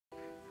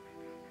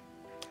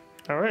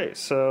Alright,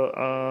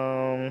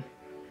 so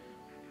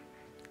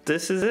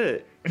this is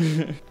it.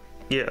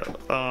 Yeah,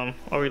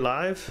 are we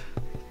live?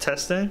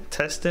 Testing?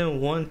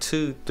 1,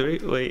 2, 3.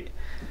 Wait.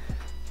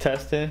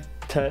 Testing,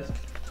 test.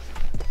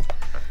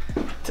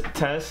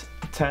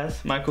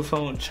 Test.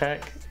 Microphone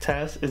check.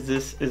 Test. Is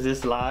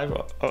this live?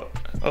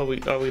 Are we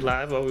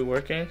live? Are we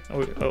working?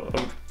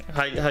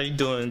 How you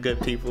doing,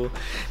 good people?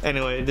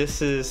 Anyway,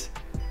 this is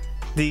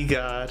The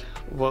God.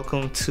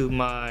 Welcome to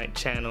my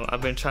channel.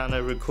 I've been trying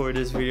to record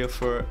this video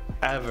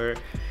forever.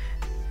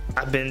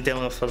 I've been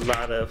dealing with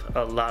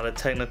a lot of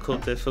technical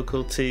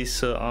difficulties,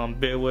 so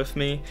bear with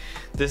me.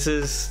 This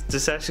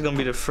actually gonna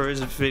be the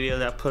first video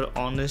that I put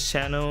on this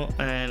channel,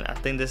 and I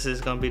think this is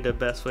gonna be the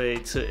best way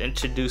to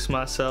introduce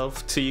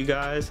myself to you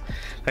guys.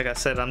 Like I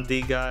said, I'm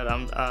The God.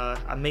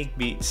 I make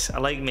beats. I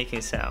like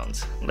making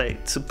sounds.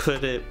 Like, to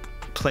put it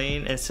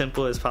plain and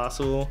simple as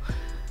possible,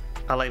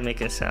 I like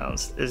making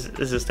sounds. It's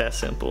just that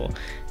simple.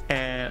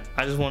 And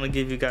I just want to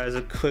give you guys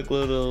a quick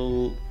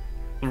little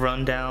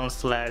rundown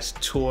slash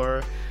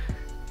tour.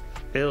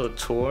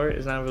 Tour?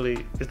 It's not.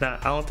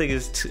 I don't think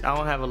it's. I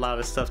don't have a lot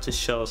of stuff to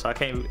show, so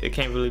it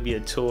can't really be a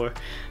tour.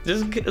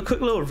 Just a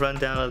quick little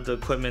rundown of the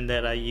equipment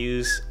that I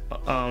use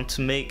to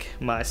make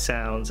my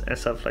sounds and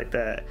stuff like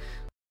that.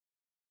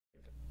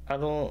 I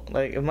don't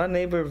like, if my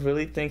neighbor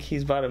really think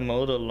he's about to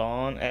mow the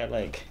lawn at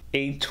like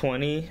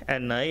 8:20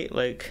 at night.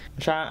 Like,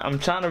 I'm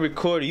trying to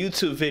record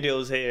YouTube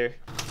videos here.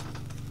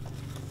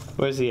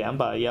 Where's he at? I'm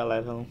about to yell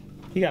at him.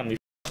 He got me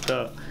f***ed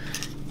up.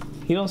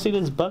 You don't see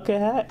this bucket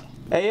hat?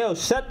 Hey yo,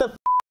 shut the f***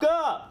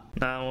 up!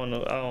 Nah, I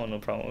don't want no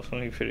problem with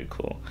him. He's pretty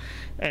cool.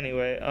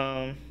 Anyway,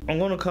 I'm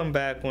gonna come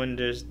back when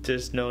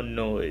there's no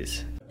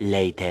noise.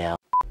 Later.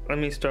 Let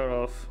me start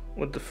off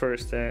with the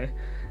first thing.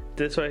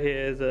 This right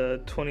here is a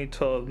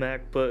 2012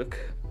 MacBook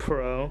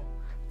Pro.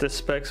 The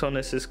specs on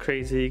this is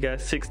crazy. You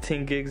got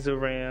 16 gigs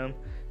of RAM.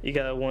 You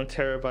got 1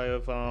 terabyte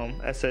of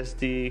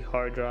SSD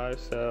hard drive,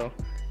 so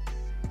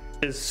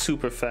it's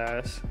super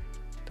fast.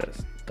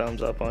 That's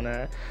thumbs up on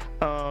that.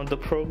 The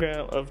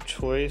program of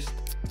choice,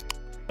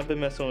 I've been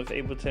messing with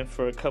Ableton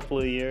for a couple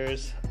of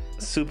years.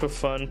 Super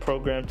fun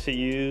program to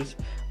use.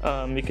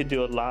 You could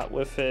do a lot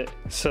with it.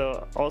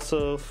 So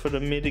also for the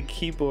MIDI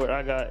keyboard,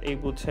 I got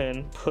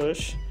Ableton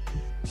Push.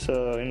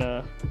 So, you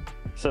know,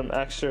 some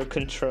extra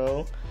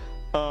control.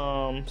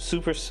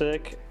 Super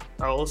sick.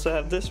 I also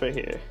have this right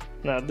here.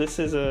 Now this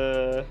is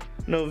a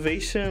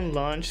Novation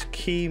Launch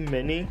Key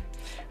Mini.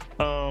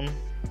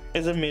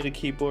 It's a MIDI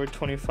keyboard,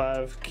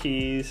 25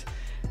 keys.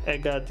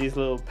 It got these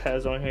little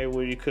pads on here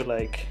where you could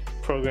like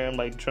program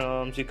like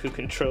drums. You could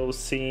control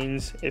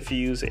scenes if you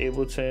use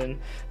Ableton,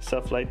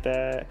 stuff like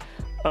that.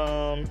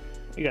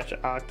 You got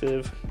your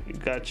octave, you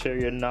got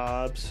your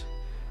knobs,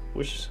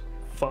 which is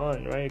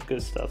fun, right?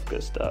 Good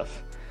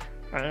stuff.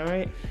 All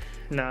right,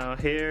 now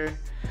here,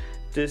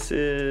 this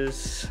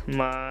is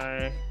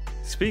my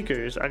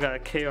speakers. I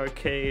got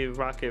KRK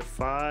Rocket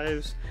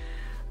 5s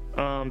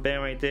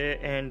band right there,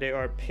 and they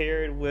are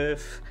paired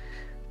with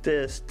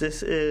this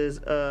is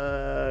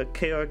a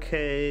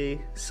KRK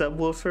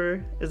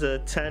subwoofer. It's a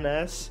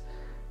 10S.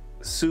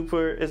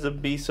 Super is a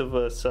beast of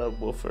a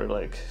subwoofer,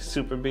 like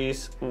super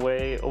beast,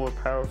 way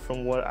overpowered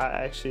from what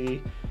I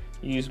actually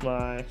use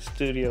my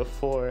studio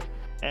for.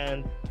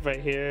 And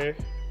right here,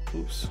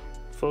 oops,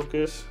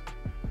 focus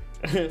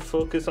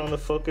focus on the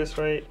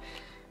Focusrite.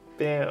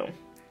 Bam,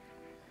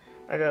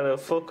 I got a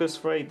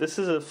Focusrite. This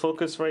is a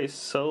Focusrite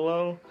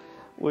Solo,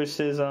 which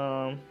is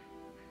I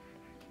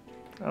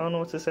don't know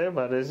what to say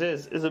about it.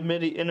 It's a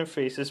MIDI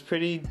interface. It's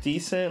pretty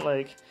decent.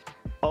 Like,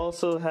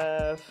 also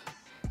have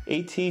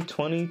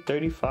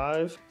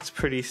AT2035. It's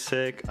pretty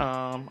sick.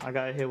 I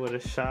got it here with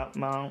a shop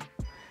mount,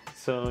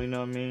 so you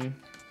know what I mean,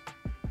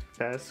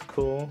 that's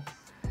cool.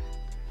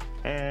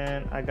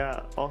 And I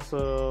got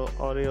also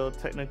Audio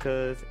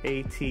Technica's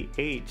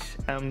ATH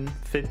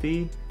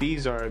M50.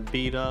 These are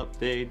beat up.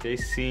 They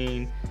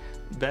seen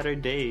better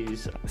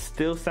days.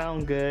 Still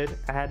sound good.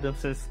 I had them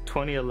since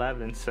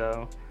 2011,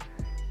 so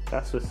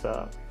that's what's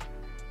up.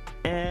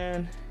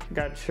 And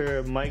got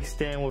your mic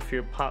stand with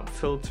your pop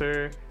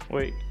filter.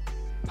 Wait,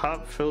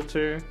 pop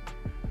filter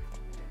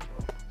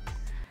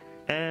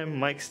and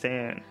mic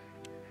stand.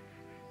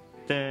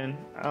 Then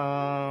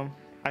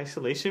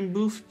isolation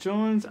booth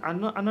joints. I'm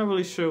not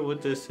really sure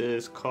what this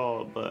is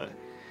called, but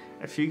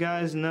if you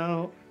guys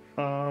know,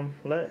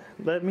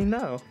 let me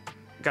know.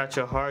 Got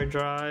your hard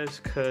drives,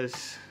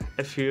 because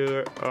if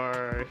you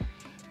are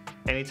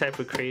any type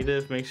of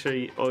creative, make sure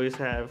you always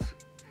have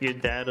your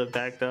data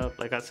backed up.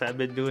 Like I said, I've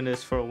been doing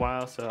this for a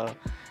while, so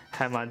I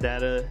have my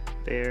data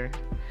there.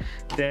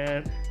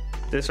 Then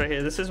this right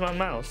here, this is my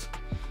mouse.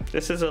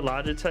 This is a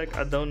Logitech.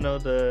 I don't know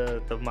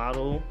the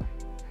model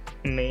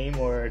name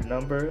or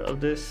number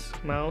of this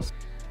mouse.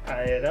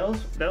 That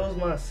was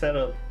my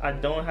setup. I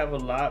don't have a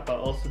lot, but I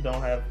also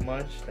don't have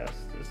much. That's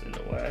just in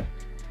the way.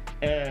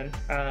 And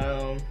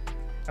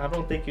I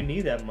don't think you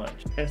need that much.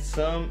 In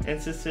some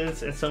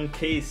instances, in some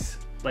case,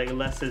 like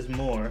less is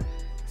more.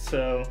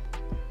 So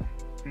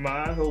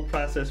my whole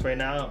process right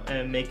now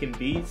and making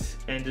beats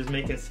and just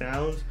making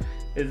sounds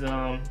is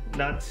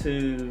not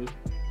to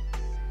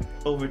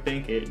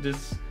overthink it.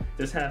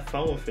 Just have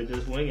fun with it,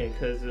 just wing it,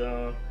 because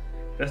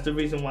that's the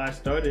reason why I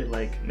started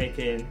like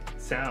making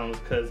sounds,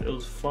 because it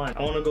was fun.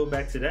 I want to go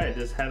back to that,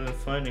 just having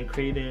fun and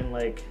creating,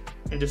 like,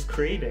 and just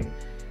creating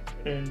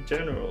in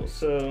general.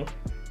 So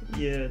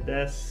yeah,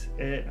 that's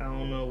it. I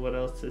don't know what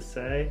else to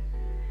say.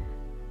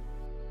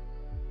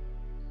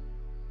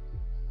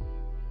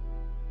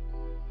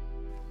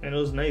 And it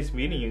was nice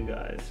meeting you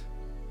guys.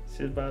 This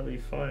is about to be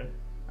fun.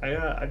 I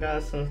got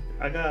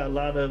a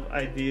lot of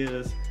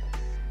ideas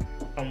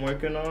I'm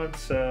working on,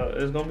 so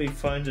it's gonna be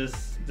fun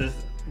just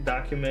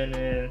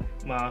documenting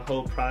my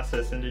whole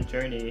process and the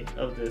journey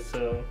of this.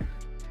 So